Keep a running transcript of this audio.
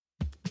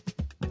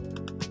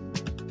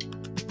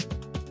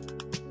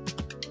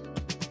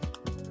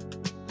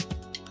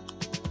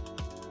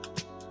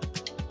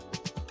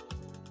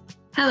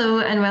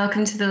Hello and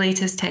welcome to the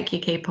latest Tech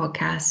UK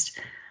podcast.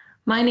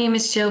 My name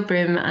is Jill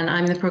Broom and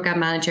I'm the Programme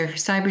Manager for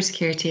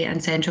Cybersecurity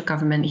and Central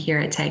Government here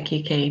at Tech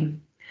UK.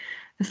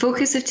 The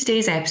focus of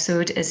today's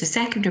episode is the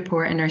second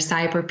report in our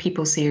Cyber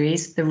People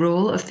series, the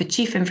role of the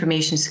Chief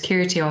Information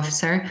Security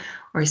Officer,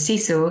 or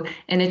CISO,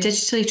 in a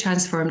digitally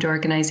transformed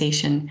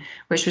organisation,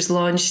 which was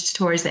launched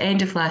towards the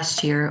end of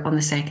last year on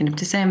the 2nd of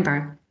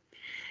December.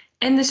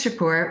 In this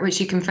report, which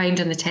you can find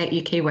on the Tech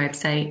UK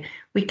website,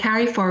 we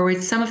carry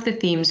forward some of the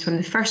themes from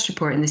the first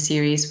report in the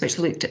series, which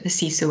looked at the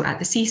CISO at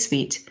the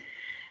C-suite.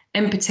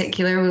 In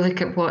particular, we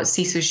look at what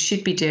CISOs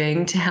should be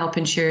doing to help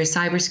ensure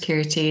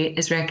cybersecurity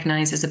is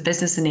recognised as a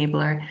business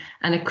enabler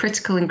and a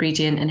critical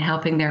ingredient in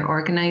helping their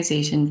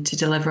organisation to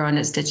deliver on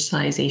its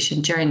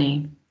digitalisation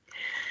journey.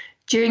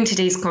 During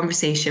today's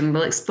conversation,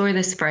 we'll explore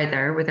this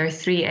further with our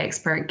three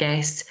expert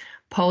guests,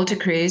 Paul de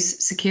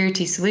Cruz,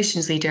 Security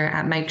Solutions Leader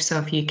at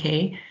Microsoft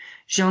UK,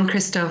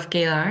 Jean-Christophe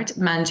Gaillard,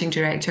 Managing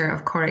Director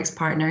of Corix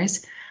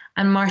Partners,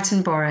 and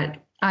Martin Borret,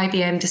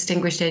 IBM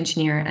Distinguished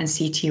Engineer and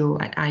CTO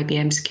at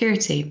IBM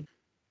Security.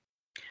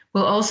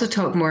 We'll also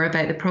talk more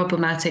about the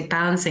problematic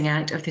balancing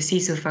act of the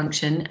CISO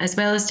function, as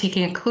well as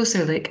taking a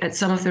closer look at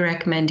some of the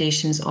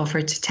recommendations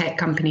offered to tech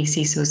company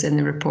CISOs in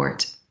the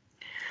report.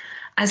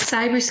 As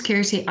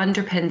cybersecurity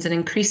underpins an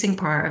increasing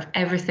part of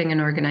everything an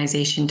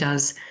organisation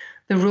does,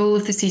 the role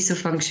of the CISO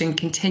function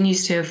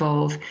continues to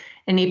evolve,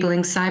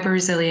 enabling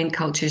cyber-resilient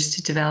cultures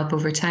to develop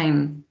over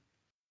time.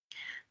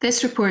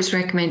 This report's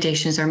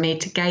recommendations are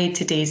made to guide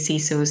today's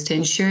CISOs to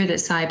ensure that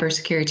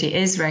cybersecurity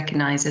is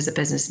recognised as a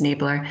business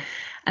enabler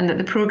and that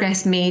the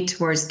progress made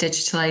towards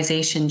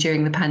digitalisation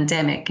during the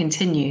pandemic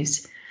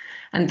continues.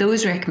 And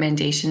those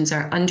recommendations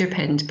are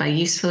underpinned by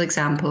useful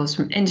examples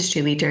from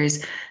industry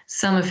leaders,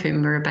 some of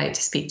whom we're about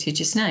to speak to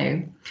just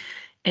now.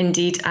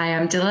 Indeed, I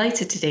am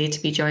delighted today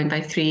to be joined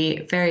by three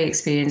very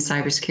experienced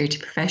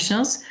cybersecurity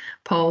professionals,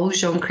 Paul,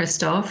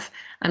 Jean-Christophe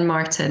and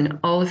Martin,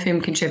 all of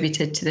whom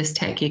contributed to this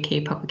Tech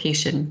UK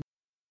publication.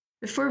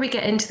 Before we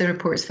get into the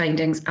report's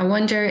findings, I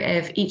wonder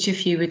if each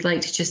of you would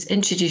like to just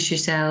introduce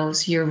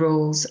yourselves, your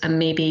roles, and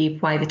maybe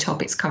why the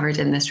topics covered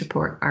in this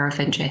report are of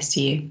interest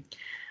to you.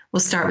 We'll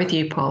start with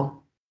you, Paul.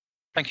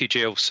 Thank you,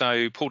 Jill.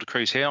 So Paul de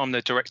Cruz here. I'm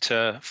the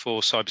Director for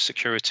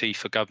Cybersecurity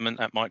for Government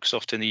at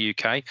Microsoft in the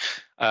UK.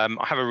 I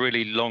have a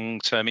really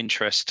long-term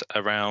interest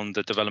around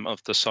the development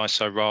of the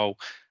CISO role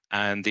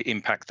and the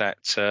impact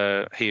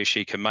that he or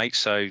she can make.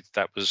 So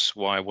that was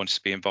why I wanted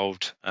to be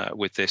involved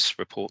with this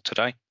report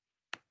today.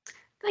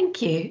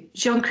 Thank you.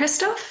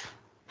 Jean-Christophe?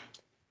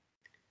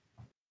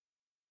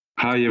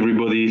 Hi,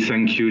 everybody.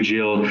 Thank you,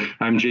 Jill.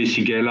 I'm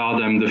JC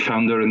Gaillard. I'm the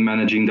founder and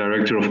managing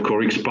director of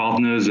Corix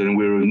Partners, and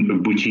we're a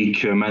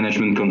boutique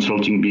management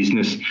consulting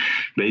business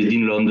based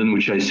in London,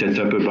 which I set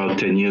up about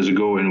 10 years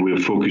ago, and we're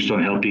focused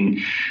on helping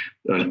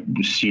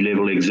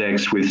C-level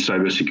execs with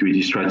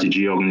cybersecurity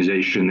strategy,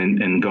 organization,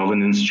 and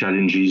governance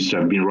challenges.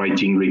 I've been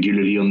writing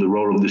regularly on the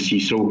role of the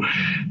CISO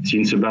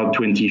since about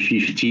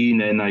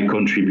 2015, and I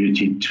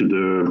contributed to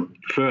the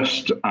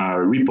first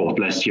report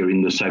last year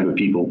in the Cyber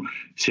People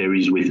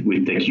series with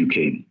Tech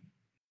UK.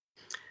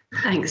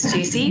 Thanks,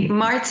 JC.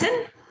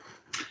 Martin?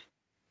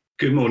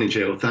 Good morning,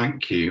 Jill.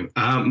 Thank you.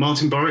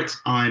 Martin Borret.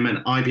 I'm an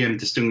IBM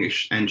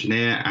Distinguished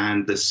Engineer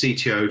and the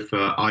CTO for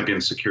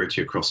IBM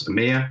Security across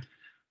EMEA.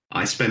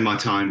 I spend my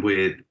time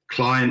with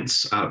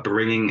clients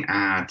bringing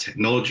our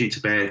technology to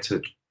bear to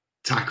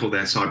tackle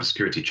their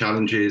cybersecurity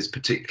challenges,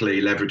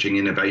 particularly leveraging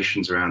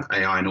innovations around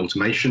AI and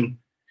automation.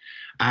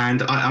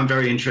 And I'm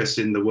very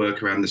interested in the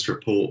work around this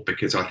report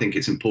because I think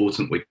it's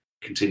important we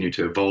continue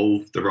to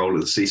evolve the role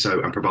of the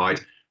CISO and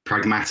provide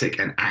pragmatic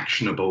and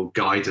actionable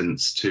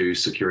guidance to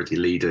security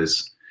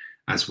leaders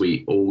as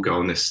we all go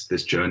on this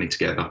journey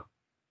together.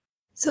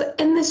 So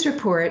in this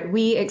report,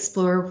 we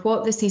explore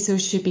what the CISO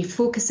should be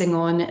focusing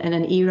on in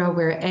an era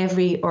where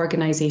every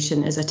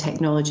organisation is a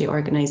technology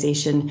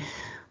organisation.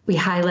 We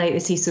highlight the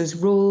CISO's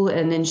role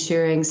in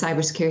ensuring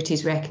cybersecurity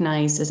is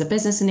recognised as a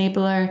business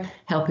enabler,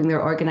 helping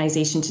their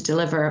organisation to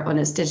deliver on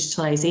its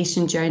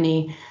digitalisation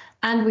journey,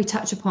 and we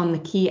touch upon the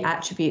key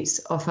attributes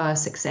of a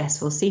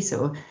successful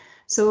CISO.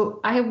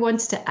 So I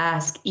wanted to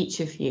ask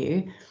each of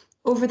you,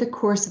 over the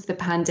course of the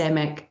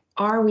pandemic,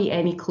 are we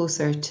any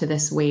closer to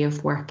this way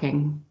of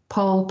working?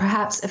 Paul,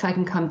 perhaps if I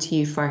can come to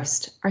you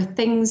first, are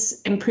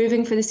things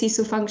improving for the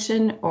CISO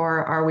function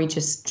or are we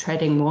just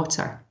treading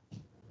water?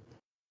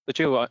 But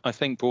Jill, I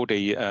think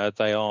broadly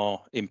they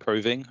are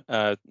improving.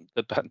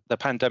 The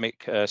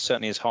pandemic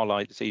certainly has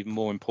highlighted even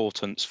more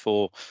importance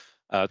for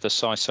the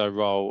CISO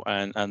role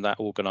and that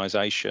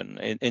organisation.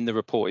 In the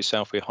report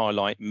itself, we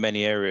highlight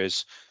many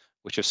areas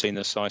which have seen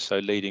the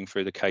CISO leading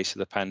through the case of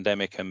the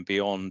pandemic and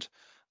beyond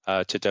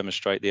to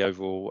demonstrate the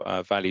overall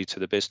value to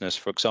the business.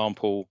 For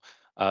example,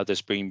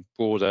 there's been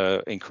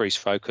broader increased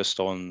focus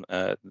on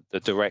the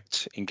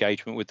direct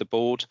engagement with the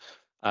board,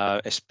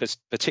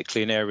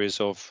 particularly in areas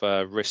of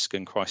risk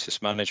and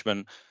crisis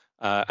management.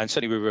 And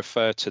certainly we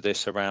refer to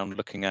this around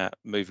looking at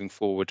moving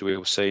forward. We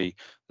will see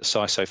the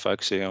CISO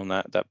focusing on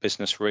that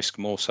business risk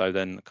more so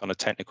than kind of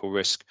technical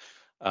risk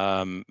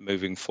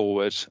moving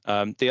forward.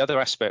 The other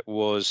aspect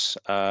was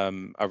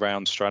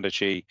around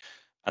strategy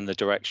and the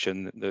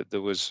direction.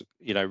 There was,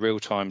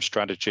 real-time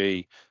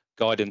strategy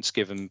guidance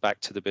given back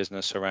to the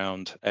business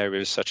around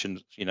areas such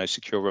as,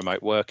 secure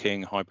remote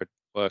working, hybrid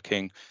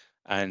working,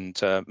 and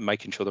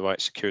making sure the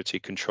right security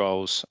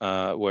controls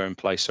were in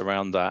place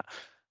around that,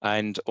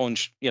 and on,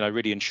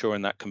 really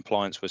ensuring that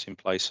compliance was in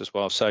place as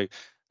well. So,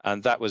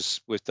 and that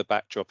was with the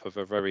backdrop of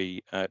a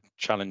very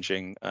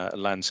challenging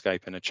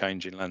landscape and a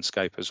changing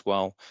landscape as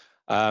well.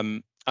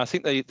 I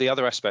think the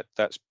other aspect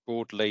that's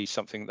broadly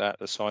something that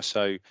the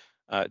CISO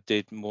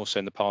did more so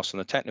in the past on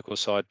the technical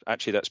side,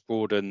 actually that's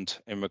broadened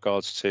in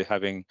regards to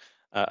having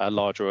a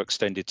larger or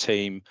extended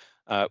team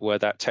where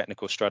that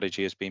technical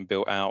strategy has been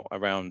built out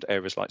around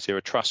areas like Zero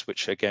Trust,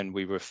 which again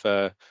we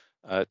refer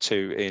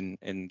to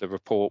in the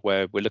report,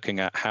 where we're looking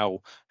at how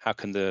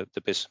can the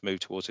business move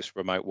towards this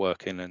remote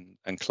working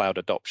and cloud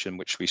adoption,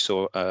 which we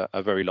saw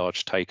a very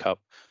large take up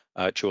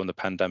during the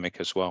pandemic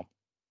as well.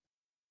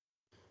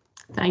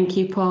 Thank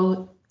you,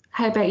 Paul.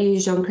 How about you,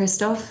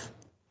 Jean-Christophe?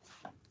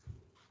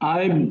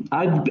 I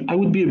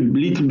would be a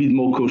little bit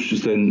more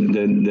cautious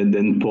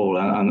than Paul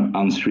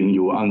answering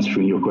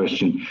your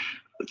question.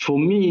 For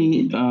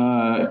me,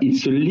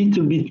 it's a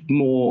little bit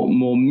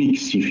more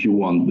mixed, if you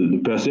want. The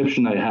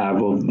perception I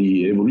have of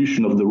the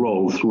evolution of the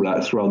role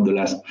throughout the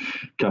last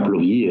couple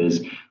of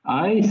years,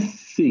 I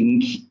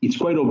think it's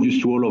quite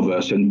obvious to all of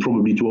us and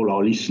probably to all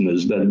our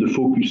listeners that the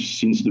focus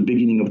since the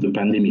beginning of the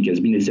pandemic has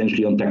been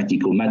essentially on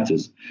tactical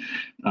matters.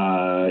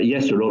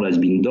 Yes, a lot has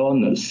been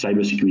done.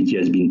 Cybersecurity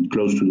has been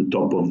close to the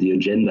top of the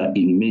agenda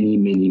in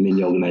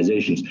many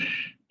organizations.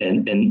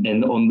 And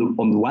on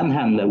the one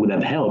hand, that would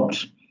have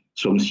helped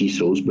some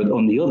CISOs, but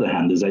on the other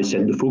hand, as I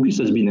said, the focus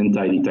has been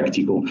entirely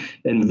tactical,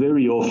 and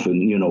very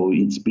often,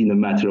 it's been a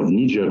matter of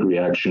knee-jerk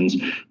reactions,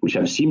 which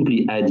have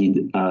simply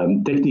added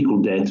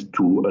technical debt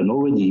to an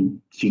already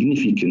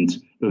significant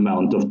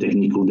amount of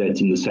technical debt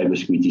in the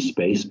cybersecurity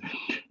space.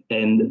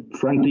 And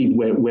frankly,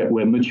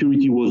 where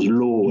maturity was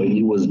low and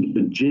it was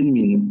a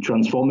genuine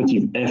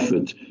transformative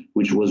effort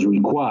which was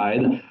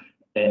required,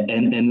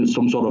 and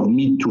some sort of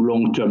mid to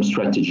long-term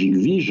strategic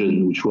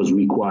vision, which was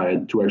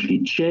required to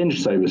actually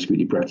change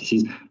cybersecurity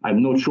practices,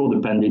 I'm not sure the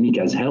pandemic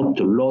has helped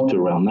a lot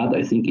around that.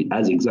 I think it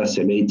has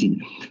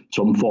exacerbated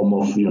some form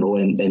of,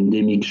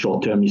 endemic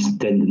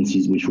short-termist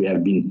tendencies, which we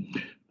have been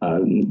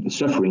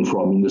suffering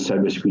from in the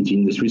cybersecurity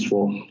industries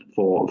for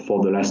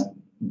the last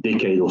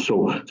decade or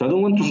so. So I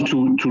don't want to be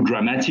too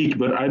dramatic,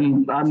 but I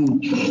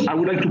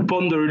would like to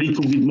ponder a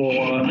little bit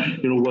more,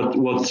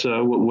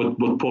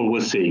 what Paul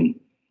was saying.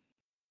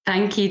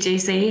 Thank you,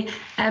 JC.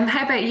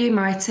 How about you,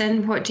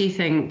 Martin? What do you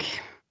think?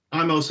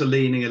 I'm also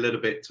leaning a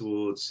little bit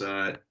towards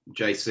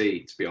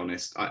JC, to be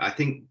honest. I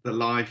think the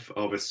life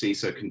of a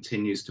CISO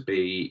continues to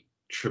be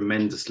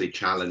tremendously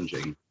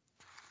challenging.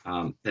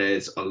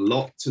 There's a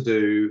lot to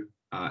do.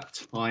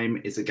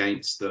 Time is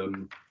against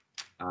them.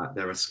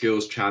 There are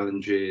skills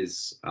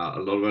challenges, a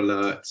lot of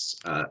alerts.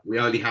 We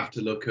only have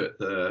to look at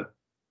the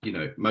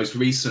most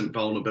recent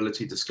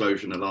vulnerability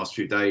disclosure in the last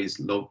few days,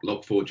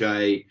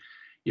 Log4j.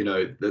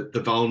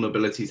 The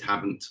vulnerabilities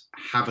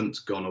haven't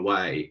gone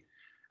away.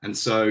 And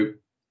so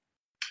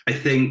I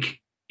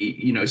think,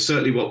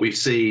 certainly what we've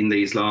seen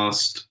these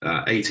last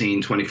 18,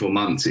 24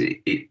 months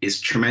is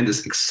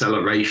tremendous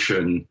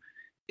acceleration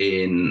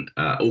in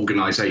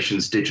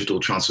organizations' digital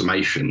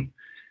transformation.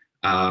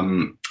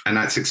 And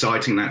that's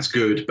exciting, that's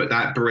good, but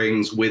that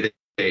brings with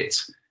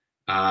it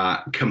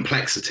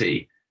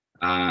complexity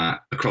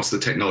across the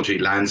technology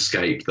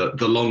landscape,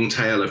 the long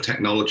tail of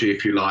technology,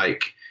 if you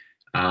like.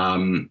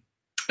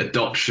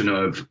 Adoption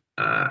of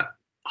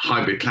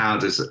hybrid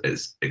cloud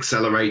is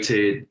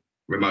accelerated,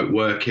 remote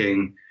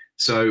working.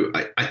 So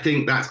I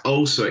think that's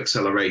also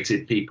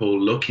accelerated people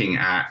looking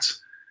at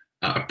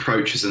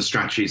approaches and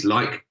strategies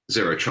like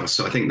Zero Trust.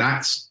 So I think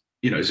that's,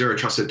 Zero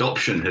Trust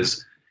adoption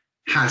has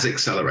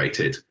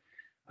accelerated.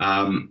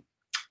 And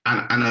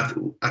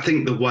I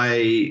think the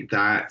way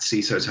that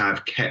CISOs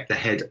have kept the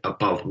head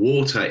above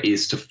water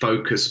is to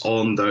focus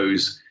on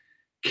those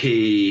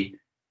key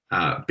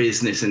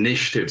business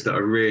initiatives that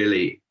are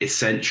really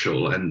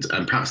essential, and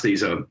perhaps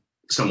these are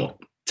somewhat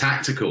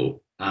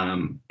tactical,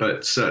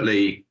 but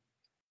certainly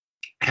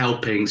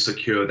helping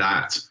secure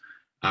that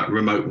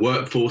remote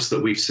workforce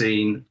that we've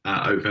seen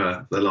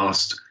over the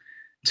last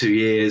 2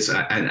 years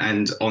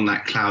and on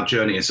that cloud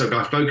journey. And so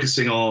by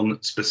focusing on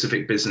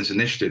specific business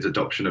initiatives,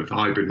 adoption of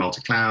hybrid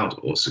multi-cloud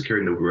or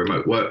securing the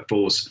remote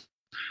workforce,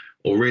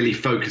 or really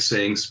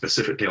focusing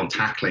specifically on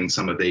tackling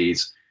some of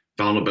these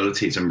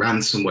vulnerabilities and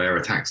ransomware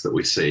attacks that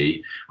we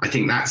see, I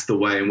think that's the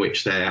way in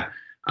which they're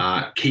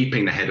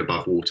keeping the head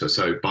above water.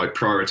 So by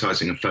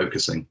prioritizing and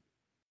focusing.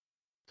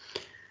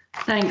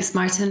 Thanks,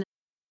 Martin.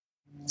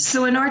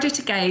 So in order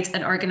to guide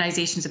an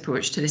organisation's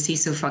approach to the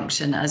CISO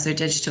function as their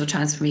digital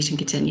transformation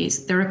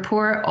continues, the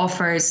report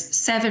offers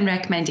 7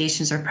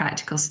 recommendations or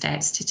practical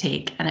steps to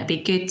take, and it'd be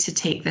good to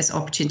take this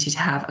opportunity to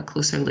have a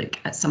closer look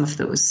at some of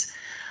those.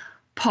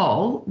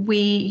 Paul, we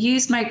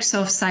use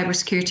Microsoft's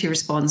cybersecurity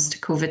response to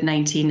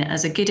COVID-19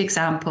 as a good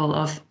example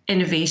of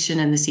innovation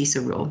in the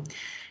CISO role.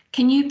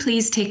 Can you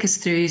please take us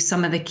through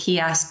some of the key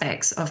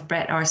aspects of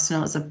Brett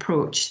Arsenal's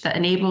approach that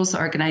enables the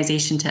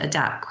organisation to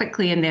adapt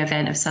quickly in the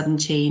event of sudden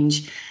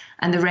change,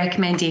 and the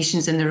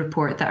recommendations in the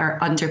report that are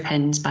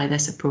underpinned by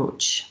this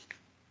approach?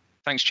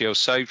 Thanks, Jill.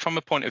 So from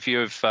a point of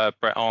view of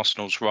Brett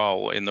Arsenal's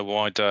role in the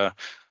wider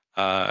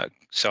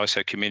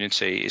CISO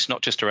community, it's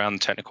not just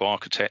around technical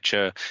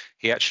architecture.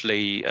 He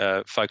actually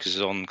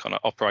focuses on kind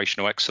of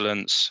operational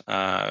excellence,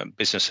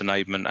 business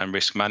enablement and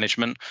risk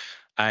management.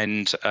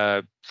 And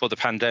for the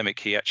pandemic,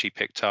 he actually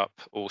picked up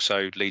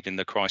also leading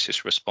the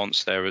crisis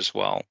response there as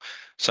well.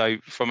 So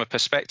from a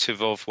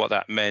perspective of what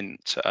that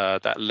meant,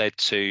 that led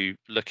to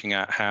looking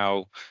at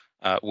how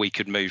we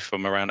could move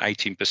from around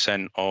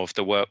 18% of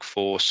the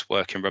workforce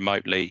working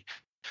remotely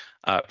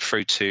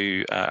through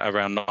to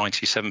around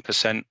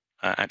 97%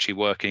 actually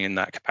working in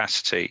that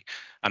capacity.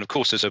 And of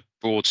course, there's a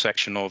broad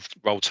section of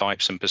role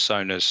types and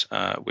personas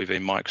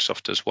within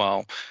Microsoft as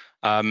well.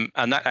 And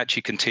that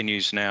actually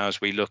continues now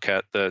as we look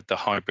at the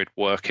hybrid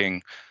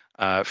working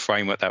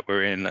framework that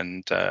we're in,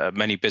 and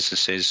many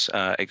businesses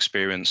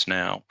experience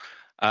now.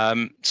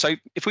 So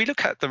if we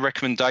look at the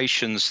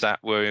recommendations that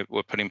were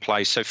put in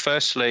place, so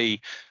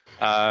firstly,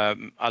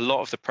 a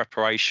lot of the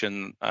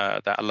preparation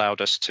that allowed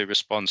us to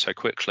respond so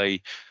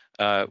quickly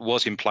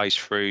was in place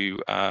through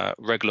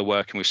regular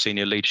working with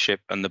senior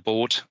leadership and the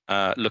board,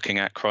 looking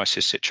at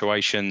crisis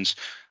situations,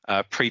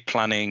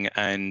 pre-planning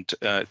and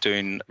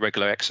doing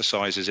regular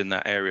exercises in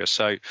that area.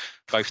 So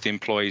both the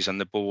employees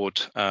and the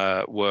board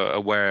were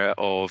aware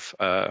of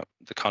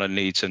the kind of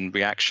needs and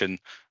reaction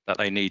that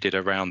they needed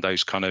around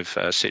those kind of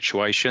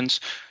situations.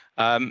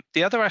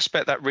 The other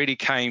aspect that really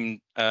came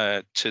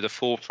to the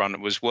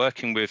forefront was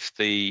working with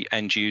the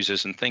end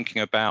users and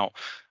thinking about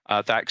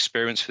that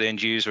experience for the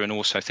end user, and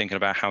also thinking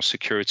about how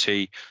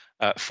security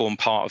formed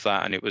part of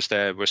that, and it was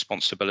their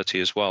responsibility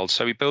as well.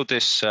 So we built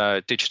this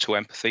digital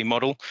empathy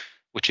model,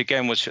 which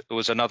again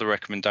was another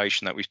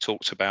recommendation that we've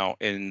talked about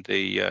in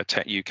the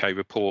Tech UK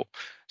report.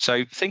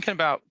 So thinking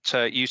about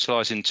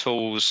utilising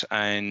tools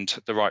and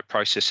the right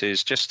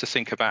processes, just to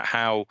think about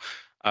how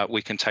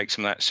we can take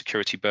some of that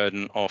security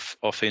burden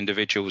off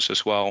individuals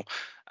as well,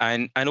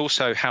 and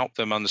also help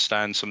them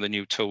understand some of the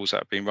new tools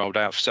that have been rolled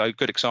out. So a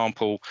good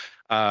example,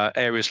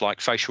 areas like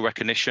facial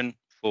recognition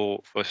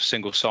for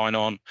single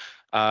sign-on.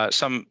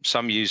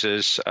 Some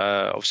users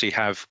obviously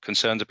have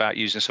concerns about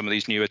using some of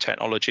these newer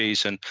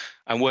technologies,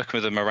 and working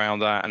with them around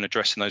that and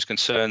addressing those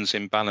concerns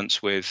in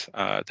balance with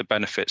the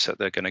benefits that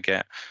they're going to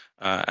get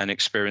and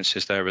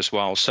experiences there as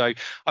well. So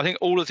I think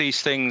all of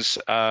these things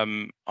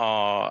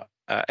are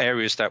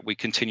areas that we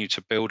continue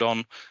to build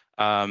on.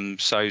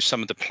 So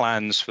some of the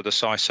plans for the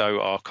CISO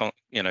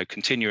are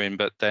continuing,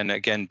 but then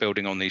again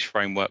building on these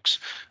frameworks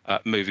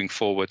moving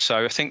forward.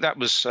 So I think that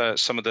was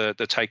some of the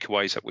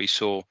takeaways that we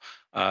saw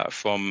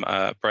from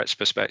Brett's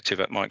perspective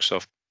at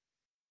Microsoft.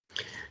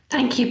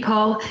 Thank you,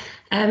 Paul.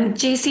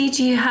 JC,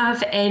 do you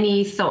have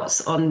any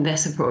thoughts on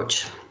this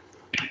approach?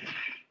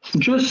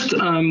 Just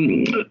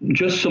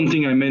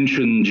something I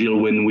mentioned, Jill,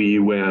 when we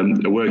were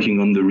working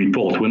on the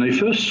report. When I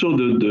first saw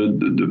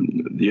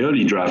the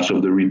early drafts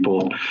of the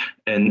report,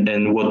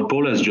 and what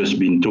Paul has just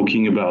been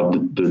talking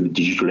about, the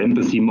digital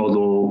empathy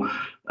model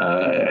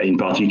in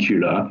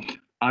particular,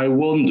 I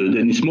wondered,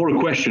 and it's more a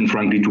question,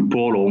 frankly, to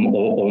Paul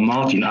or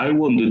Martin, I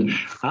wondered,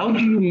 how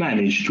do you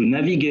manage to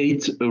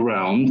navigate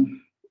around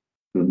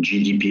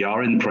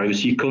GDPR and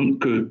privacy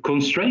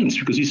constraints?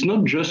 Because it's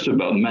not just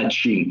about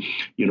matching,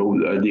 the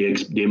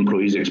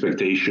employee's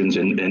expectations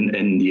and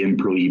the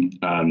employee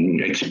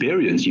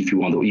experience, if you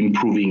want, or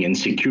improving and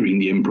securing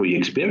the employee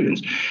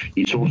experience.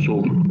 It's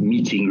also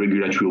meeting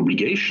regulatory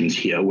obligations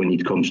here when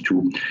it comes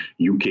to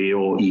UK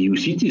or EU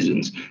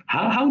citizens.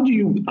 How do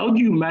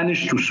you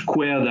manage to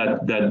square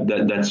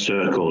that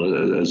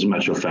circle? As a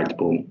matter of fact,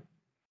 Paul.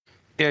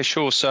 Yeah,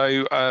 sure.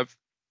 So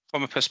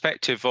from a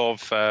perspective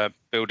of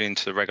building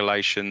to the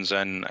regulations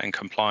and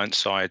compliance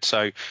side,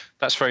 so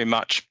that's very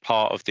much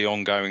part of the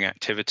ongoing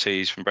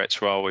activities from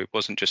Brett's role. It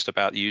wasn't just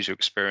about the user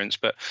experience,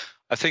 but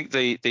I think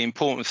the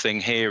important thing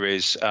here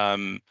is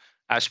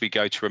as we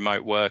go to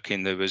remote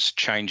working, there was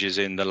changes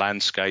in the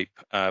landscape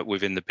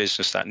within the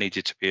business that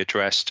needed to be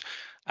addressed,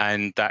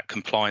 and that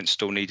compliance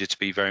still needed to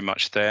be very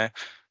much there.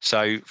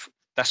 So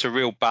that's a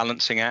real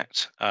balancing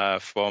act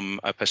from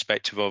a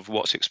perspective of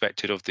what's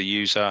expected of the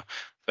user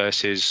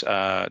versus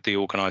the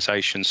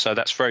organisation. So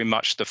that's very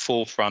much the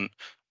forefront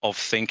of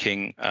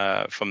thinking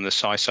from the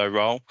CISO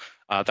role.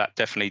 That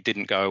definitely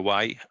didn't go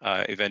away.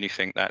 If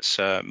anything, that's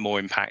more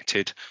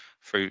impacted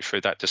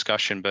through that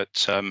discussion.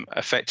 But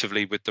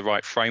effectively, with the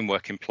right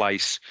framework in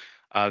place,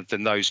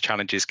 then those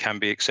challenges can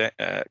be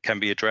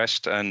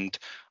addressed. And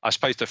I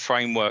suppose the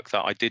framework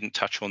that I didn't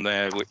touch on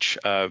there, which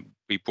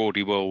we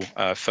broadly will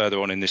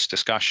further on in this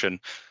discussion,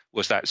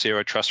 was that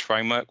zero trust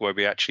framework, where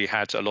we actually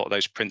had a lot of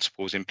those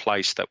principles in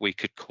place that we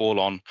could call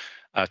on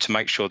to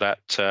make sure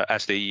that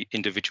as the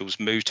individuals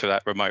move to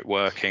that remote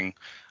working,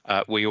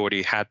 we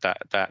already had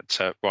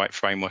that right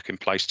framework in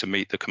place to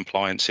meet the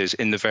compliances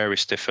in the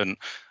various different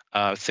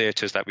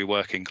theatres that we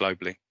work in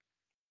globally.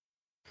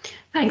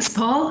 Thanks,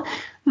 Paul.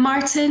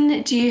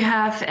 Martin, do you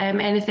have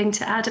anything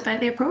to add about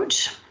the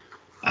approach?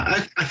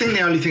 I think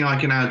the only thing I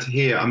can add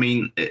here, I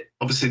mean,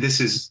 obviously this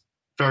is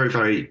very,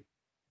 very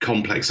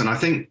complex, and I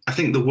think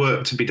the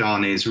work to be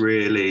done is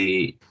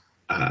really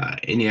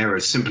in the area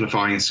of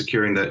simplifying and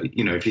securing that.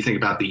 If you think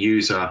about the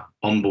user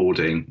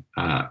onboarding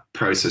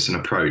process and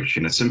approach,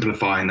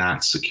 simplifying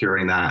that,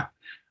 securing that,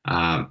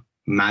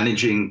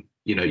 managing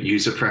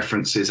user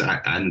preferences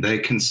and their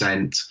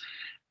consent,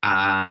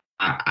 and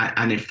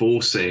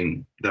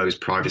enforcing those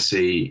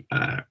privacy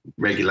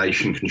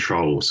regulation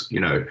controls,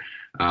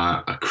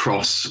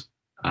 across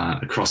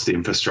the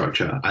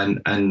infrastructure.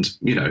 And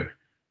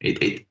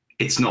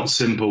it's not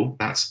simple,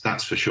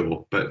 that's for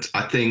sure. But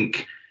I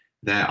think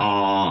there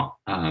are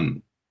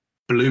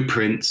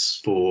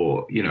blueprints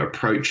for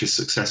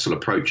successful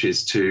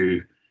approaches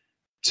to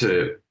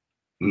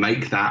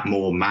make that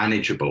more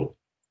manageable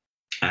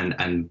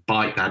and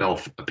bite that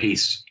off a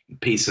piece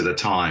at a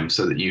time,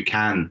 so that you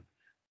can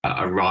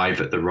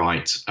arrive at the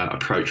right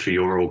approach for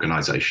your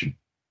organisation.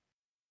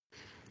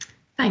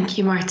 Thank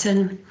you,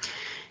 Martin.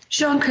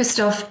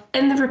 Jean-Christophe,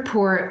 in the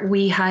report,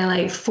 we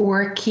highlight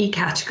 4 key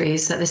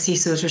categories that the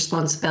CISO's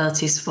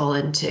responsibilities fall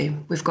into.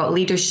 We've got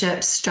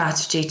leadership,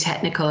 strategy,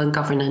 technical, and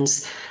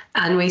governance.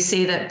 And we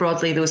say that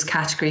broadly those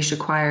categories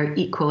require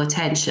equal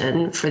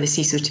attention for the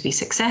CISO to be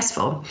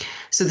successful.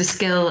 So the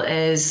skill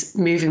is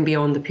moving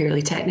beyond the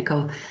purely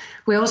technical.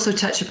 We also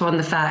touch upon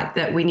the fact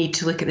that we need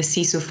to look at the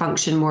CISO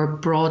function more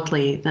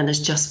broadly than as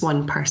just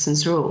one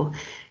person's role.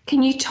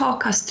 Can you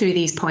talk us through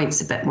these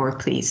points a bit more,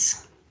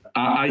 please?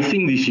 I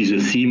think this is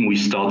a theme we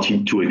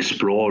started to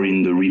explore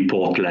in the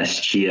report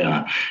last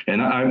year.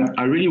 And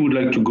I really would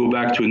like to go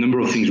back to a number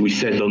of things we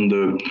said on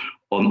the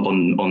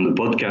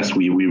podcast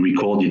we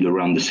recorded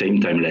around the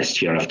same time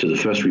last year after the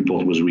first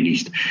report was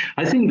released.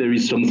 I think there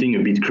is something a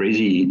bit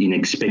crazy in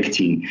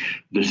expecting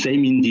the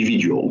same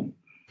individual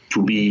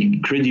to be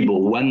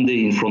credible one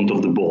day in front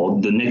of the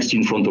board, the next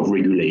in front of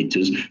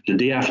regulators, the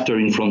day after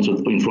in front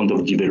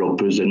of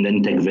developers, and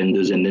then tech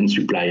vendors, and then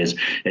suppliers,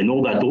 and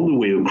all that, all the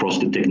way across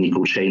the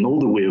technical chain, all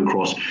the way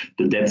across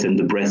the depth and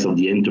the breadth of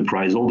the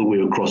enterprise, all the way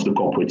across the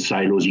corporate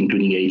silos,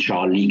 including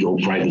HR, legal,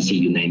 privacy,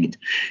 you name it.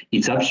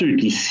 It's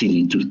absolutely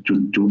silly to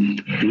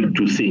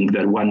think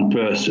that one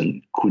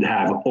person could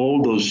have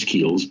all those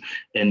skills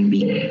and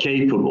be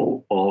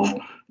capable of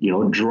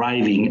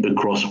driving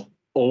across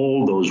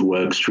all those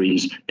work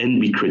streams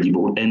and be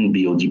credible and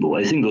be audible.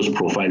 I think those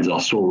profiles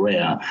are so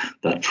rare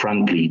that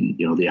frankly,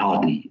 they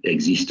hardly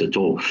exist at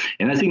all.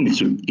 And I think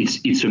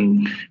it's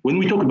when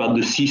we talk about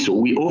the CISO,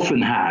 we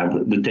often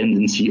have the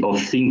tendency of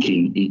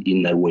thinking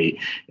in that way.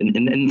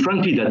 And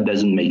frankly, that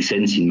doesn't make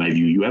sense in my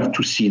view. You have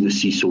to see the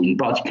CISO, in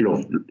particular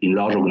in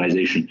large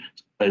organizations,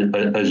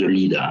 as a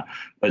leader,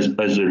 as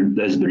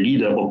the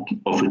leader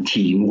of a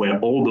team where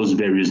all those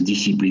various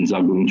disciplines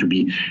are going to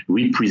be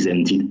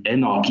represented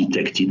and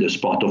architected as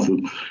part of a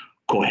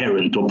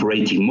coherent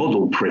operating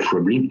model,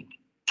 preferably.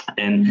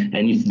 And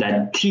it's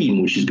that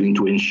team which is going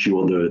to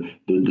ensure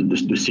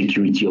the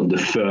security of the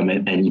firm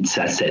and its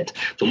asset.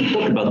 So we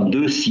talk about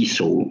the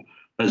CISO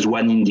as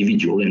one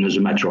individual, and as a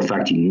matter of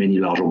fact, in many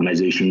large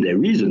organizations,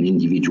 there is an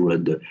individual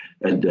at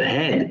the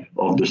head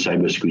of the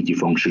cybersecurity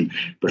function.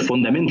 But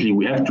fundamentally,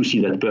 we have to see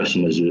that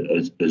person as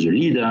a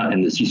leader,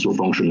 and the CISO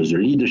function as a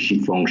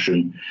leadership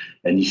function.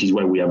 And this is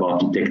why we have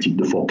architected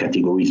the 4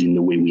 categories in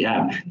the way we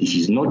have. This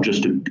is not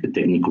just a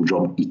technical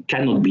job. It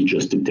cannot be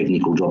just a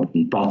technical job,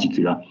 in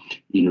particular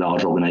in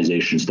large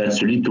organizations.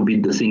 That's a little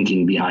bit the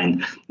thinking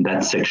behind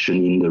that section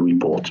in the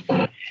report.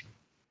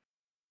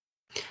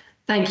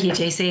 Thank you,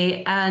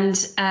 JC.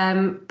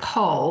 And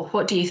Paul,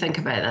 what do you think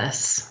about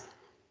this?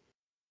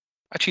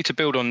 Actually, to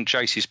build on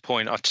JC's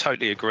point, I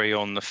totally agree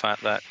on the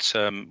fact that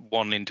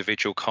one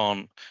individual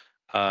can't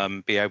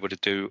be able to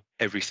do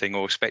everything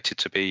or expected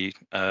to be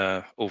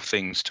all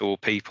things to all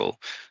people.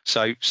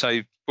 So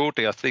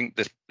broadly, I think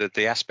that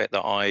the aspect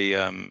that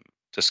I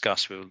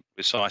discussed with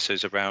CISO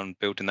is around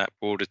building that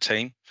broader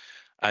team.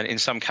 And in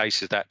some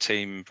cases, that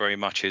team very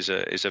much is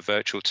a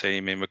virtual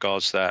team in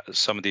regards that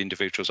some of the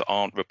individuals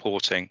aren't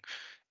reporting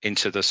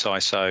into the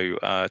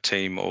CISO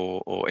team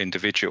or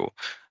individual.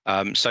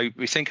 So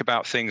we think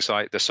about things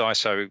like the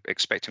CISO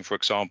expecting, for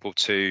example,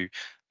 to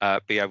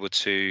be able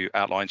to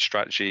outline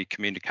strategy,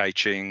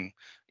 communicating,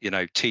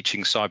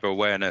 teaching cyber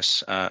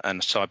awareness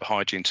and cyber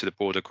hygiene to the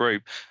broader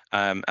group.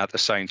 At the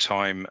same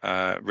time,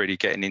 really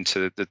getting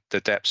into the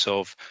depths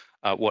of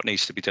what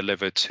needs to be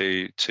delivered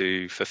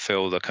to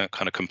fulfill the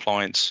kind of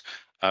compliance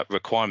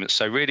requirements.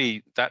 So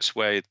really, that's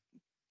where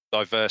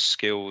diverse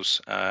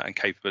skills and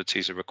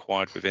capabilities are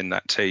required within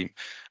that team.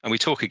 And we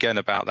talk again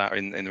about that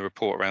in the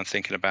report around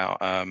thinking about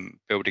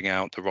building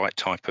out the right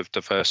type of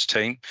diverse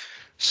team.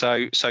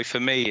 So for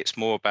me, it's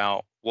more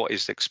about what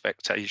is the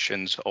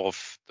expectations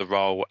of the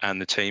role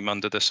and the team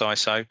under the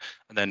CISO,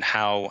 and then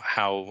how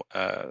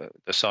the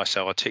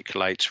CISO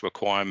articulates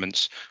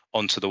requirements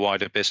onto the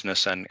wider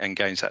business and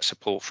gains that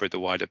support through the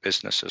wider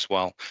business as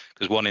well,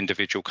 because one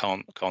individual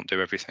can't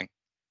do everything.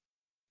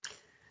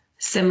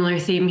 Similar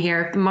theme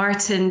here.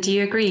 Martin, do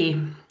you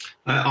agree?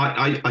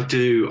 I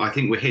do. I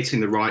think we're hitting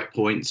the right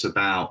points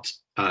about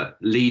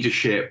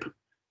leadership,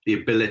 the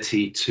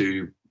ability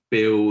to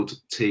build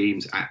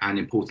teams, and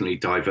importantly,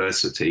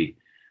 diversity.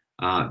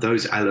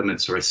 Those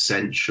elements are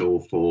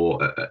essential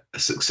for a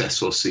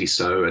successful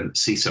CISO and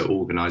CISO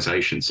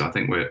organization. So I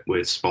think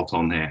we're spot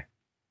on here.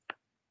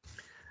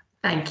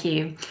 Thank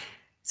you.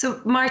 So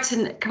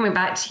Martin, coming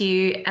back to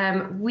you,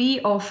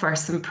 we offer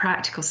some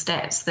practical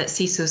steps that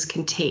CISOs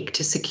can take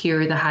to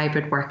secure the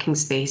hybrid working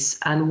space.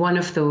 And one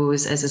of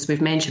those is, as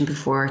we've mentioned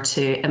before,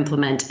 to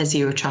implement a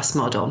zero trust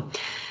model.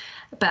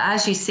 But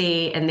as you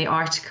say in the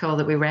article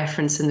that we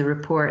reference in the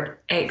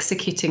report,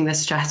 executing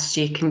this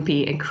strategy can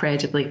be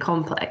incredibly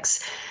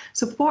complex.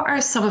 So what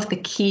are some of the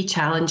key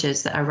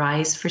challenges that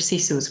arise for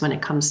CISOs when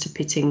it comes to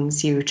putting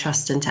zero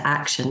trust into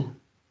action?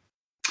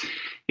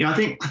 Yeah, I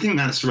think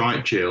that's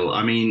right, Jill.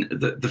 I mean,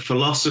 the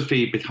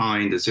philosophy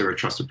behind a zero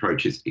trust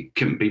approach is it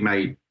can be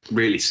made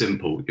really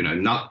simple. You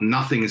know,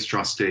 nothing is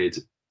trusted.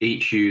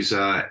 Each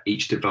user,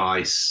 each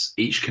device,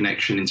 each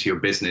connection into your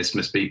business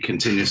must be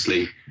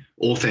continuously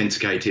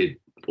authenticated,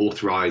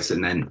 authorized,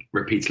 and then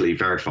repeatedly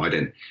verified.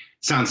 And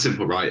sounds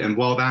simple, right? And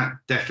while that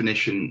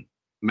definition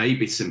may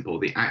be simple,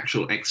 the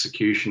actual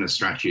execution of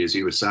strategy, as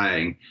you were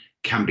saying,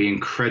 can be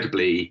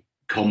incredibly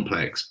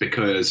complex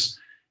because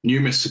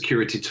numerous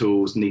security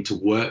tools need to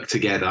work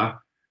together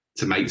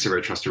to make zero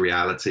trust a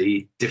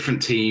reality.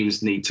 Different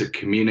teams need to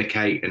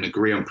communicate and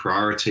agree on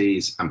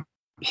priorities and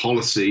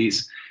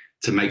policies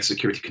to make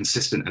security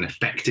consistent and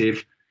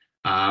effective.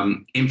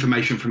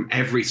 Information from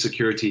every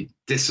security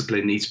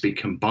discipline needs to be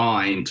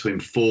combined to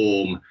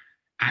inform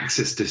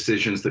access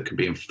decisions that can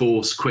be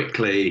enforced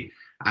quickly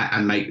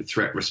and make the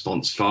threat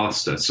response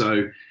faster.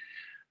 So,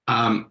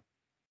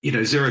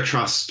 zero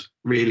trust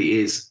really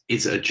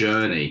is a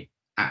journey.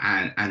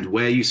 And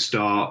where you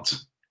start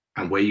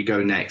and where you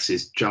go next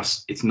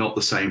it's not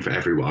the same for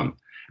everyone.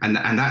 And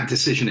that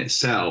decision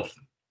itself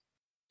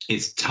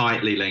is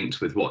tightly linked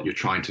with what you're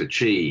trying to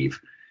achieve.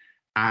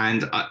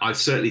 And I've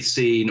certainly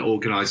seen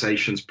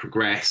organizations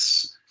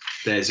progress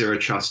their zero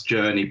trust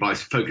journey by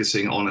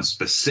focusing on a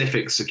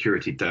specific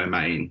security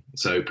domain.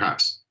 So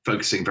perhaps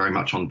focusing very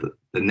much on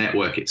the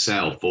network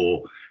itself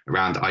or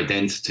around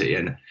identity.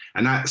 And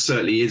that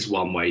certainly is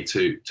one way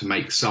to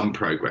make some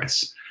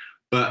progress.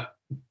 But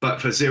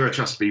for zero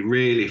trust to be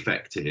really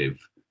effective,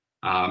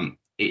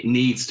 it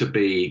needs to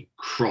be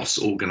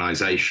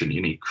cross-organization.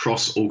 You need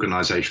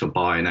cross-organizational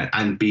buy-in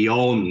and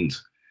beyond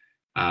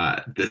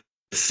the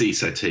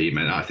CISO team.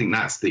 And I think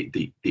that's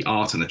the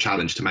art and the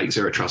challenge to make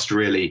zero trust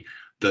really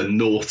the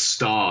North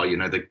Star,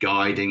 the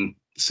guiding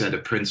set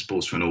of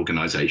principles for an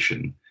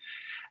organization.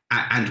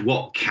 And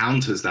what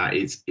counters that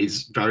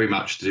is very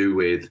much to do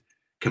with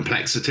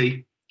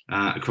complexity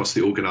across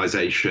the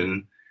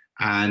organization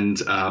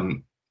and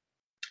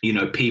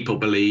people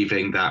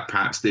believing that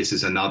perhaps this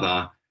is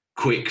another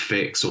quick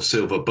fix or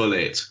silver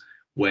bullet,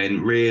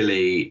 when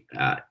really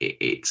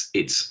it's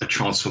a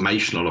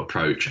transformational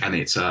approach, and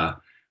it's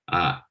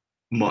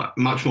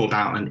much more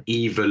about an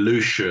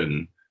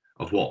evolution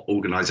of what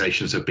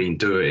organizations have been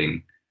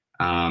doing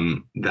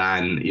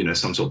than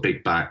some sort of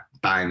big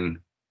bang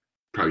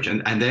approach,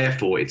 and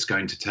therefore it's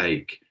going to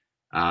take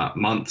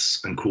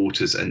months and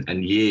quarters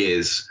and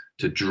years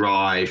to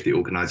drive the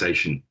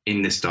organization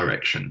in this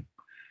direction.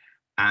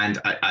 And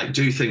I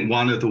do think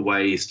one of the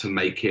ways to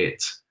make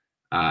it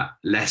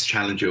less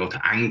challenging or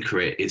to anchor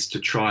it is to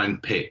try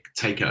and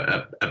take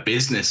a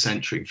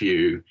business-centric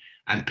view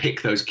and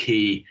pick those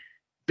key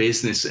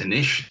business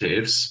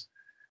initiatives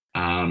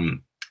and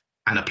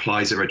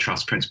apply zero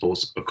trust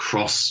principles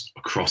across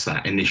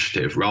that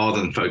initiative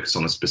rather than focus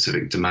on a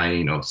specific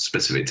domain or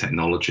specific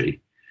technology.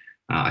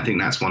 I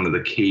think that's one of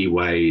the key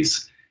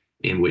ways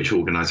in which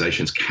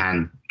organizations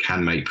can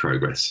make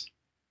progress.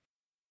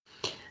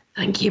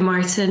 Thank you,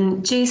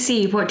 Martin.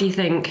 JC, what do you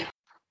think?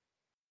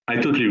 I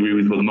totally agree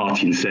with what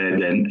Martin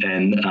said,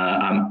 and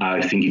I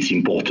think it's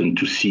important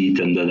to see it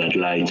under that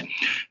light.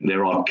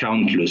 There are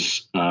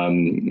countless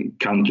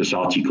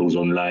articles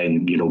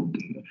online,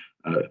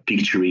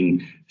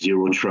 picturing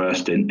zero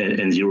trust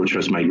and zero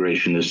trust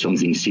migration as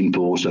something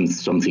simple,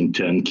 something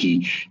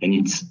turnkey, and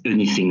it's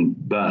anything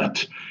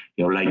but.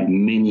 Like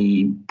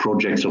many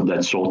projects of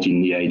that sort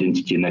in the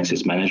identity and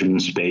access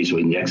management space or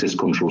in the access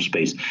control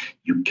space,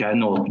 you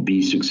cannot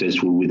be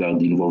successful without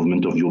the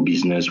involvement of your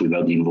business,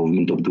 without the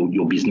involvement of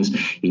your business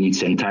in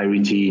its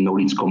entirety, in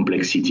all its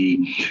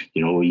complexity,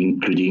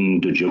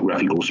 including the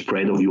geographical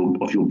spread of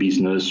your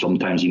business,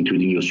 sometimes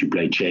including your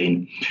supply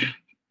chain.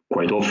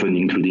 quite often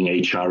including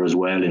HR as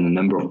well and a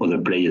number of other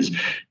players.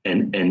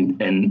 And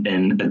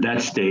at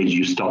that stage,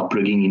 you start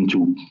plugging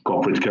into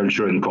corporate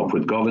culture and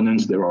corporate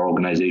governance. There are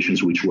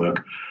organizations which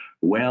work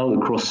well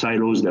across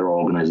silos. There are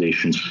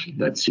organizations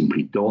that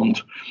simply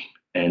don't.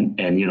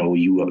 And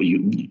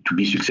you to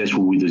be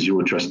successful with the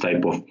zero trust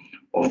type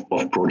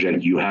of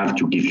project, you have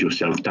to give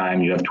yourself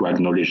time. You have to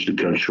acknowledge the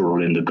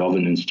cultural and the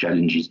governance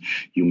challenges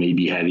you may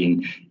be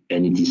having.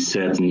 And it is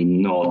certainly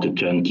not a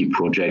turnkey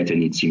project,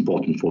 and it's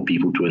important for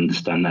people to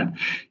understand that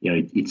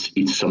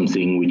it's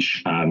something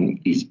which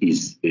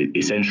is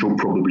essential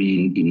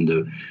probably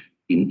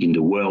in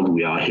the world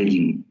we are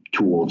heading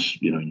towards,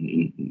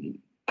 in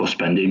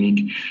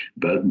post-pandemic,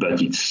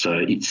 but it's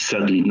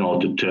certainly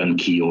not a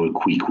turnkey or a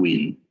quick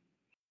win.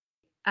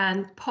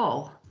 And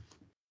Paul.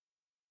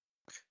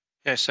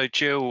 Yeah, so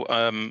Jill,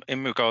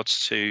 in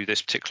regards to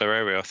this particular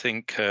area, I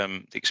think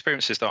the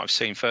experiences that I've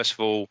seen, first of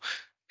all,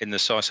 in the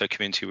CISO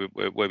community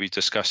where we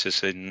discuss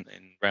this in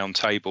round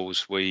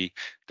tables, we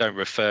don't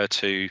refer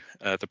to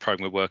the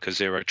program of work as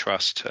zero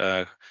trust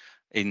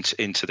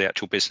into the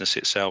actual business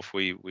itself.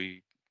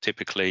 We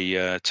typically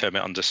term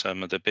it under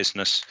some of the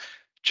business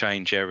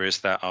change areas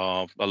that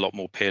are a lot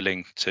more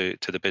appealing to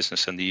the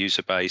business and the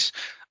user base.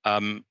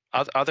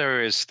 Other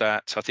areas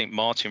that I think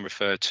Martin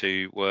referred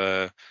to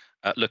were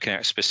looking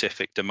at a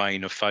specific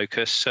domain of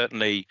focus.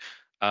 Certainly,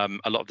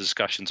 a lot of the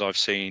discussions I've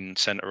seen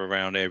center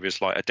around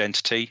areas like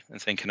identity and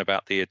thinking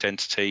about the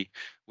identity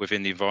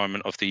within the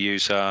environment of the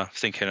user,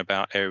 thinking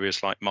about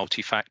areas like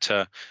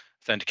multi-factor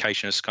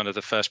authentication as kind of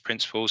the first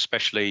principle,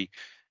 especially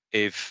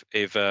if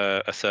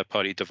a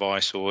third-party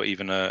device or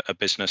even a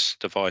business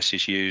device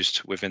is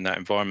used within that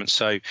environment.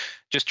 So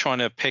just trying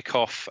to pick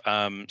off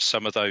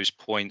some of those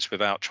points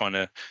without trying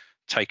to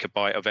take a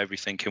bite of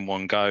everything in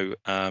one go.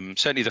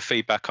 Certainly the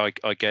feedback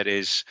I get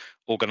is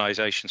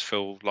organizations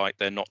feel like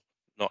they're not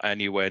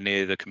anywhere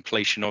near the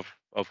completion of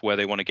where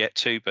they want to get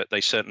to, but they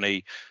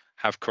certainly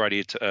have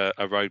created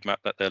a roadmap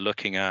that they're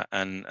looking at,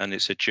 and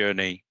it's a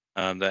journey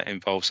that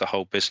involves the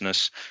whole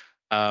business.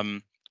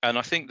 And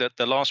I think that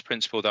the last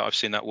principle that I've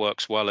seen that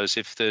works well is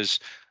if there's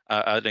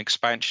an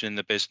expansion in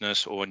the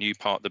business or a new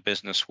part of the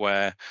business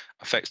where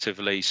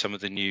effectively some of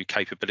the new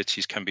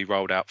capabilities can be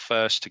rolled out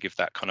first to give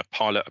that kind of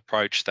pilot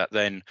approach that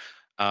then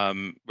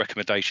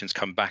recommendations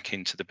come back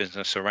into the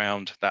business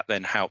around, that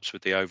then helps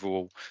with the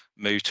overall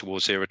move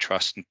towards zero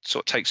trust and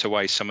sort of takes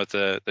away some of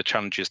the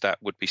challenges that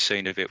would be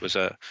seen if it was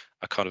a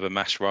kind of a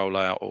mass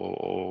rollout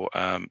or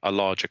a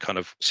larger kind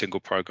of single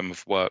program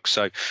of work.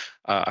 So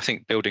I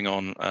think building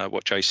on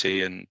what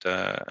JC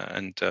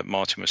and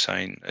Martin were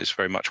saying is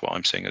very much what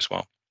I'm seeing as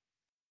well.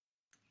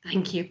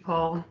 Thank you,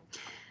 Paul.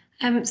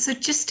 So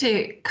just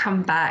to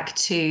come back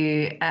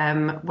to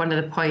one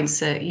of the points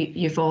that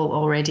you've all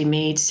already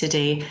made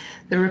today,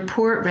 the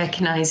report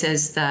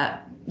recognises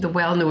that the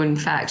well-known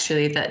fact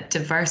really that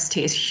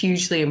diversity is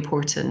hugely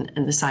important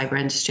in the cyber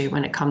industry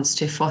when it comes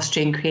to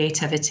fostering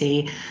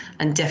creativity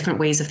and different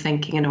ways of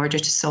thinking in order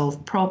to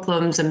solve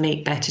problems and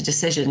make better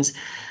decisions.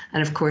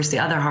 And of course, the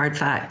other hard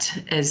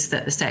fact is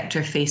that the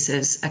sector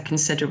faces a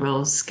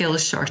considerable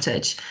skills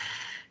shortage.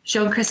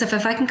 Jean-Christophe,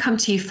 if I can come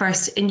to you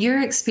first, in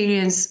your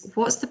experience,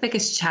 what's the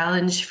biggest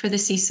challenge for the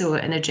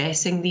CISO in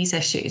addressing these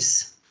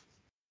issues?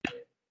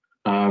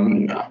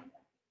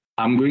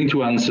 I'm going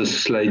to answer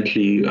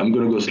slightly, I'm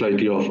going to go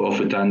slightly off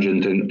a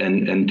tangent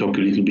and talk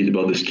a little bit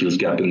about the skills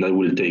gap, and that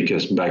will take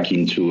us back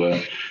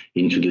into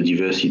the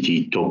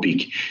diversity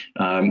topic.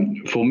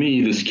 For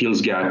me, the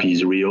skills gap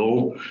is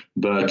real,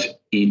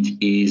 but it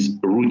is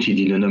rooted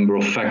in a number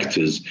of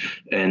factors.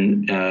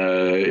 And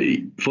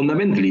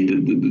fundamentally,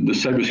 the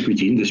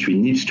cybersecurity industry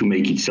needs to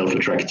make itself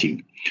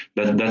attractive.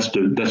 That's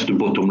the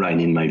bottom line,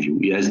 in my view.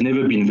 It has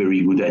never been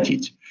very good at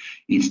it.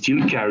 It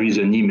still carries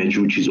an image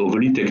which is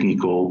overly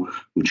technical,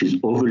 which is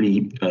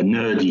overly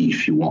nerdy,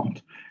 if you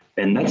want.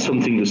 And that's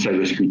something the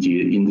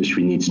cybersecurity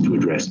industry needs to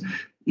address.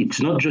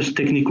 It's not just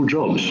technical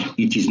jobs.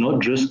 It is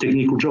not just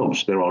technical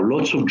jobs. There are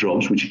lots of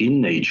jobs which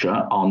in nature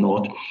are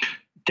not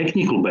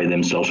technical by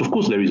themselves. Of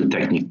course, there is a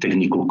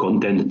technical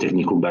content, a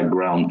technical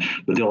background,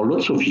 but there are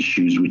lots of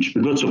jobs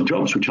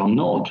which are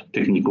not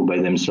technical by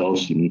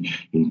themselves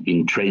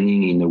in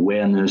training, in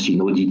awareness,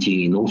 in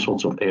auditing, in all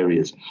sorts of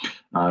areas.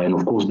 And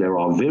of course, there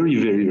are very,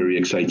 very, very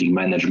exciting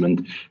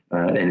management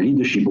and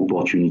leadership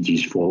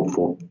opportunities for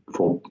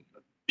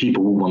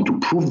people who want to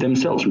prove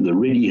themselves with a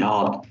really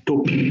hard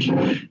topic,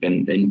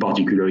 and in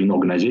particular in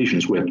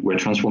organizations where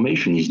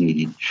transformation is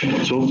needed.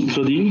 So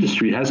the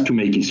industry has to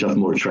make itself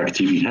more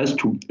attractive. It has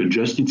to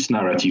adjust its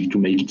narrative to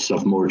make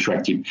itself more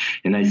attractive.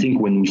 And I think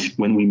when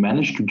we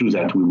manage to do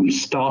that, we will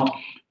start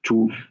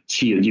to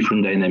see a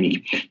different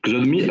dynamic. Because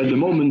at the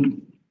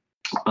moment,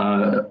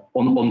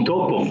 on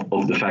top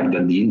of the fact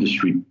that the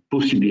industry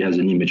possibly has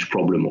an image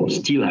problem or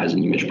still has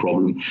an image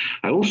problem.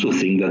 I also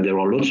think that there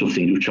are lots of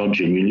things which are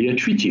genuinely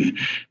attritive.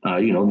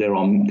 There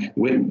are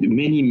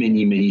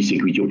many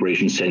security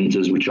operations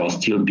centers which are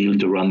still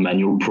built around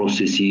manual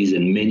processes,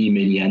 and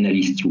many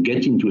analysts who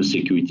get into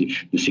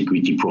the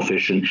security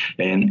profession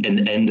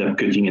and end up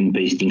cutting and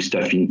pasting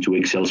stuff into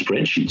Excel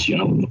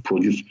spreadsheets,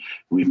 produce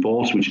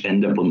reports which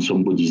end up on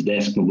somebody's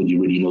desk. Nobody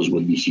really knows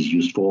what this is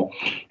used for.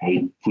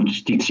 They put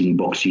sticks in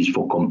boxes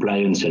for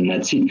compliance, and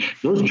that's it.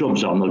 Those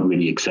jobs are not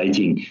really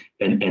exciting,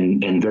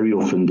 and very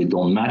often they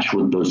don't match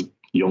what those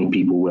young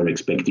people were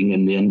expecting,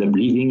 and they end up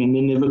leaving and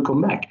they never come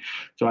back.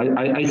 So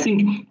I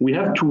think we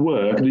have to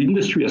work, the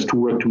industry has to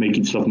work to make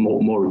itself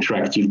more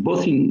attractive,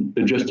 both in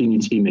adjusting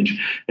its image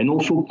and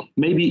also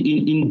maybe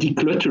in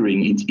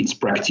decluttering its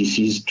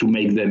practices to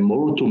make them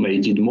more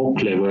automated, more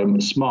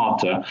clever,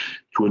 smarter,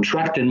 to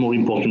attract and, more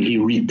importantly,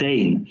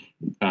 retain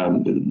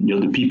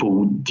the people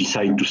who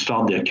decide to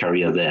start their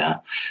career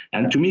there.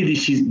 And to me,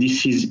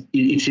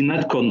 it's in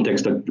that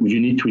context that you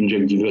need to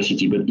inject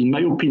diversity. But in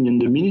my opinion,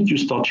 the minute you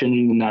start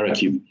changing the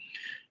narrative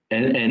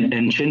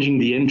and changing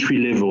the entry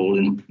level,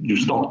 and you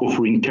start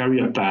offering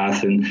career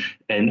paths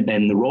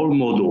and role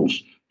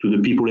models to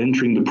the people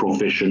entering the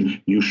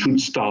profession, you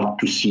should start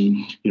to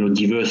see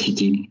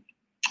diversity,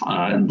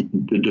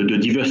 the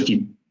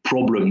diversity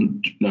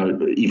problem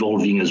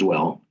evolving as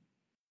well.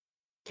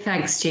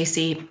 Thanks,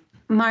 JC.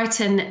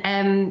 Martin,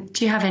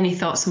 do you have any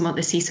thoughts on what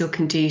the CISO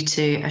can do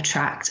to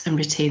attract and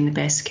retain the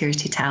best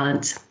security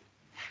talent?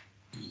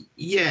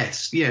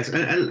 Yes.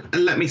 And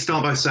let me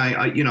start by saying,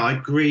 I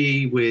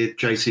agree with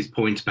JC's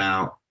point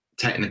about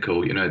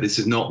technical. This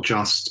is not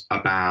just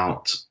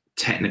about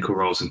technical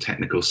roles and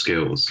technical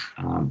skills.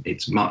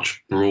 It's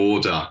much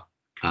broader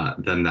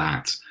than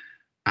that.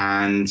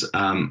 And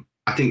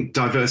I think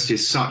diversity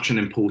is such an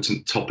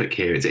important topic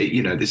here.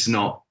 This is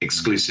not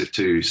exclusive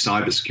to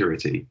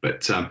cybersecurity,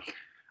 but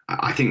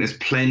I think there's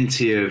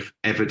plenty of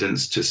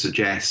evidence to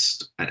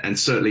suggest, and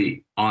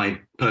certainly I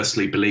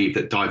personally believe,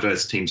 that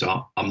diverse teams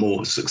are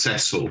more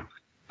successful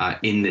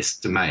in this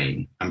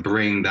domain and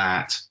bring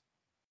that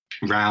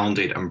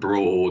rounded and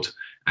broad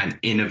and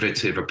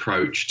innovative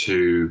approach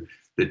to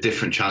the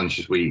different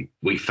challenges we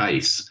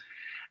face.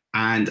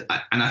 And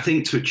I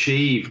think to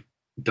achieve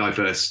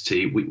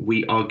diversity,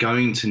 we are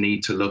going to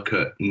need to look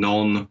at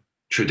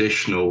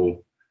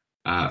non-traditional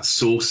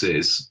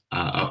sources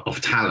of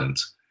talent.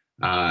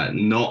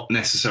 Not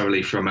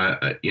necessarily from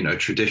a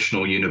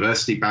traditional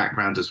university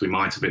background as we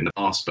might have in the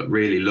past, but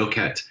really look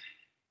at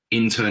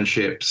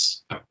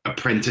internships,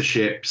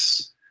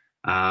 apprenticeships.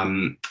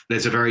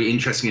 There's a very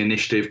interesting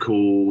initiative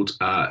called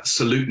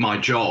Salute My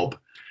Job,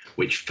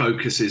 which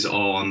focuses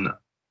on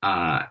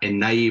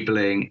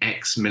enabling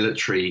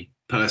ex-military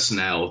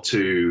personnel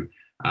to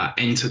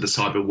enter the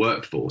cyber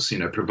workforce,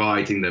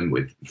 providing them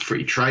with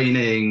free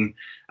training,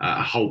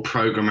 a whole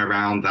program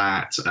around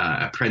that,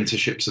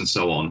 apprenticeships and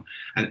so on.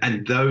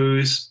 And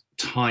those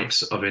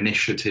types of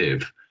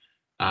initiative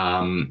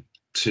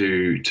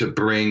to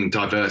bring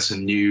diverse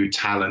and new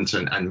talent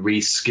and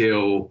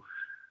reskill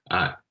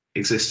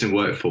existing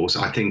workforce,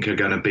 I think are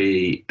going to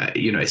be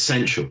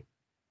essential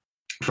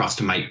for us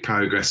to make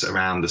progress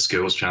around the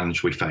skills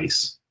challenge we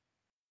face.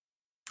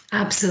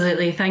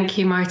 Absolutely. Thank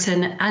you,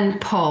 Martin. And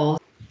Paul.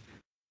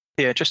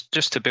 Yeah,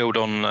 just to build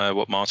on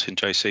what Martin,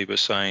 JC was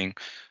saying,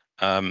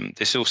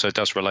 this also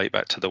does relate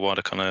back to the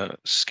wider kind of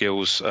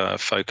skills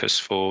focus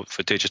for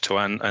digital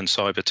and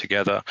cyber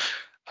together.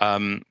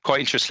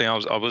 Quite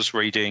interestingly, I was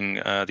reading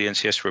the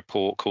NCS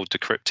report called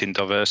Decrypting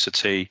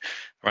Diversity,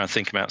 around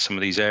thinking about some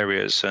of these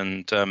areas.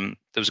 And there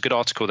was a good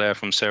article there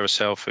from Sarah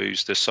Self,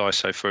 who's the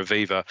CISO for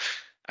Aviva.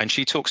 And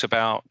she talks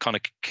about kind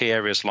of key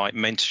areas like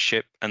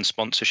mentorship and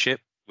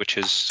sponsorship, which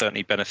has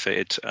certainly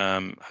benefited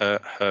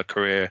her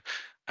career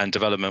and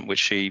development, which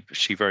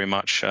she very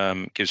much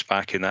gives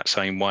back in that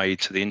same way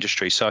to the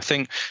industry. So I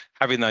think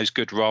having those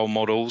good role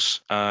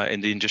models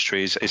in the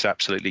industry is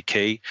absolutely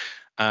key.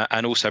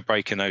 And also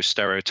breaking those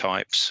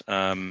stereotypes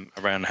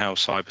around how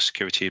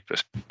cybersecurity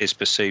is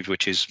perceived,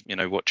 which is,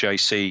 what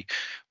JC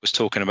was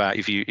talking about.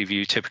 If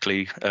you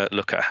typically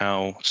look at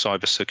how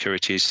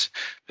cybersecurity is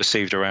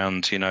perceived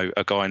around,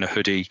 a guy in a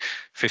hoodie,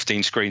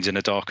 15 screens in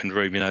a darkened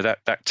room,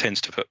 that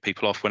tends to put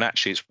people off, when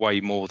actually it's way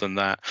more than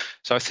that.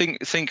 So I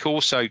think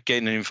also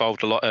getting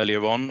involved a lot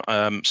earlier on.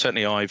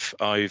 Certainly,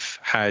 I've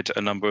had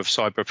a number of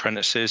cyber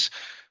apprentices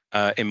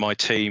in my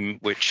team,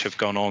 which have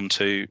gone on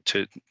to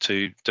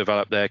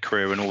develop their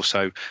career, and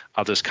also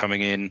others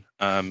coming in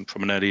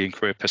from an early in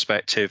career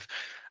perspective.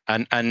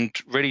 And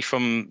really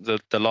from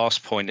the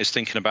last point is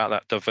thinking about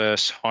that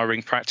diverse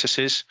hiring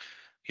practices,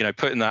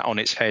 putting that on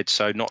its head.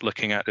 So not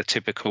looking at the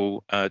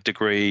typical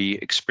degree,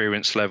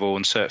 experience level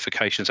and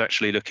certifications,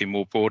 actually looking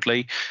more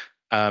broadly.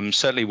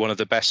 Certainly one of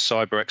the best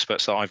cyber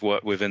experts that I've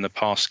worked with in the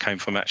past came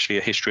from actually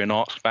a history and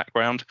art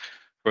background,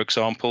 for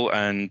example.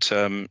 And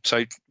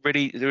so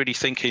really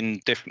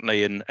thinking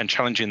differently and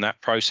challenging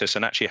that process,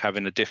 and actually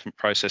having a different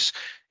process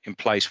in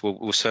place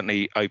will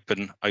certainly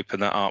open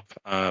that up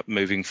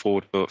moving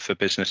forward for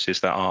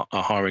businesses that are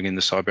hiring in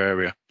the cyber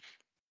area.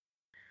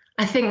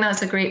 I think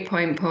that's a great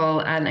point,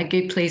 Paul, and a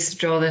good place to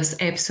draw this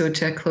episode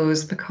to a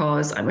close,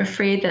 because I'm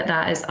afraid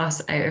that is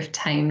us out of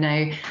time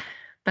now.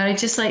 But I'd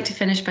just like to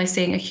finish by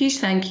saying a huge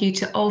thank you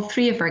to all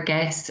three of our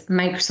guests: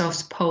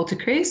 Microsoft's Paul de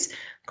Cruz,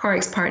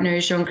 Corix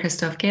Partners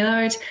Jean-Christophe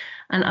Gaillard,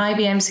 and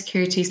IBM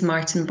Security's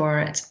Martin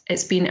Borret.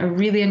 It's been a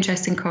really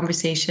interesting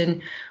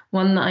conversation,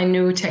 one that I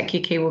know Tech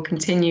UK will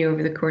continue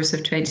over the course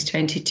of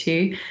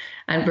 2022.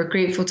 And we're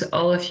grateful to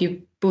all of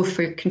you both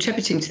for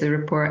contributing to the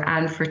report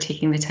and for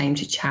taking the time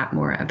to chat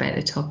more about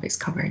the topics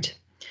covered.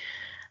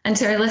 And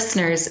to our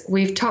listeners,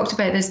 we've talked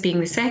about this being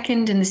the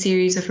second in the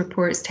series of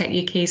reports Tech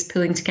UK is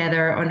pulling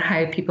together on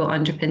how people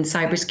underpin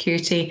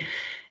cybersecurity.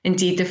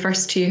 Indeed, the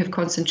first two have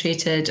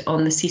concentrated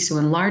on the CISO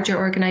in larger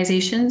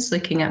organisations,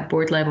 looking at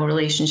board level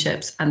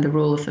relationships and the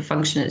role of the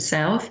function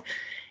itself.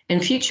 In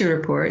future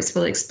reports,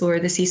 we'll explore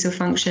the CISO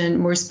function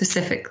more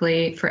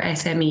specifically for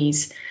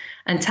SMEs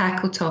and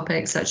tackle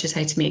topics such as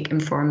how to make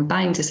informed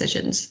buying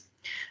decisions.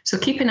 So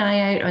keep an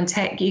eye out on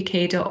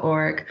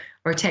techuk.org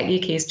or Tech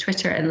UK's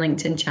Twitter and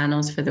LinkedIn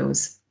channels for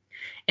those.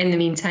 In the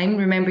meantime,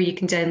 remember you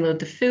can download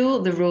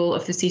The Role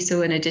of the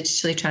CISO in a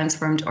Digitally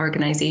Transformed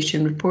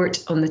Organisation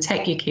report on the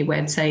Tech UK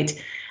website.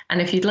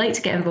 And if you'd like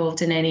to get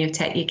involved in any of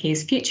Tech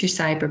UK's future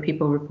Cyber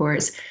People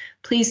reports,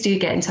 please do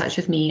get in touch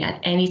with me at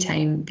any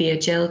time via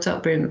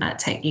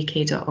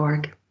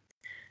jill.broom@techuk.org.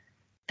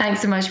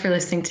 Thanks so much for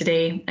listening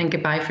today, and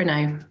goodbye for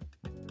now.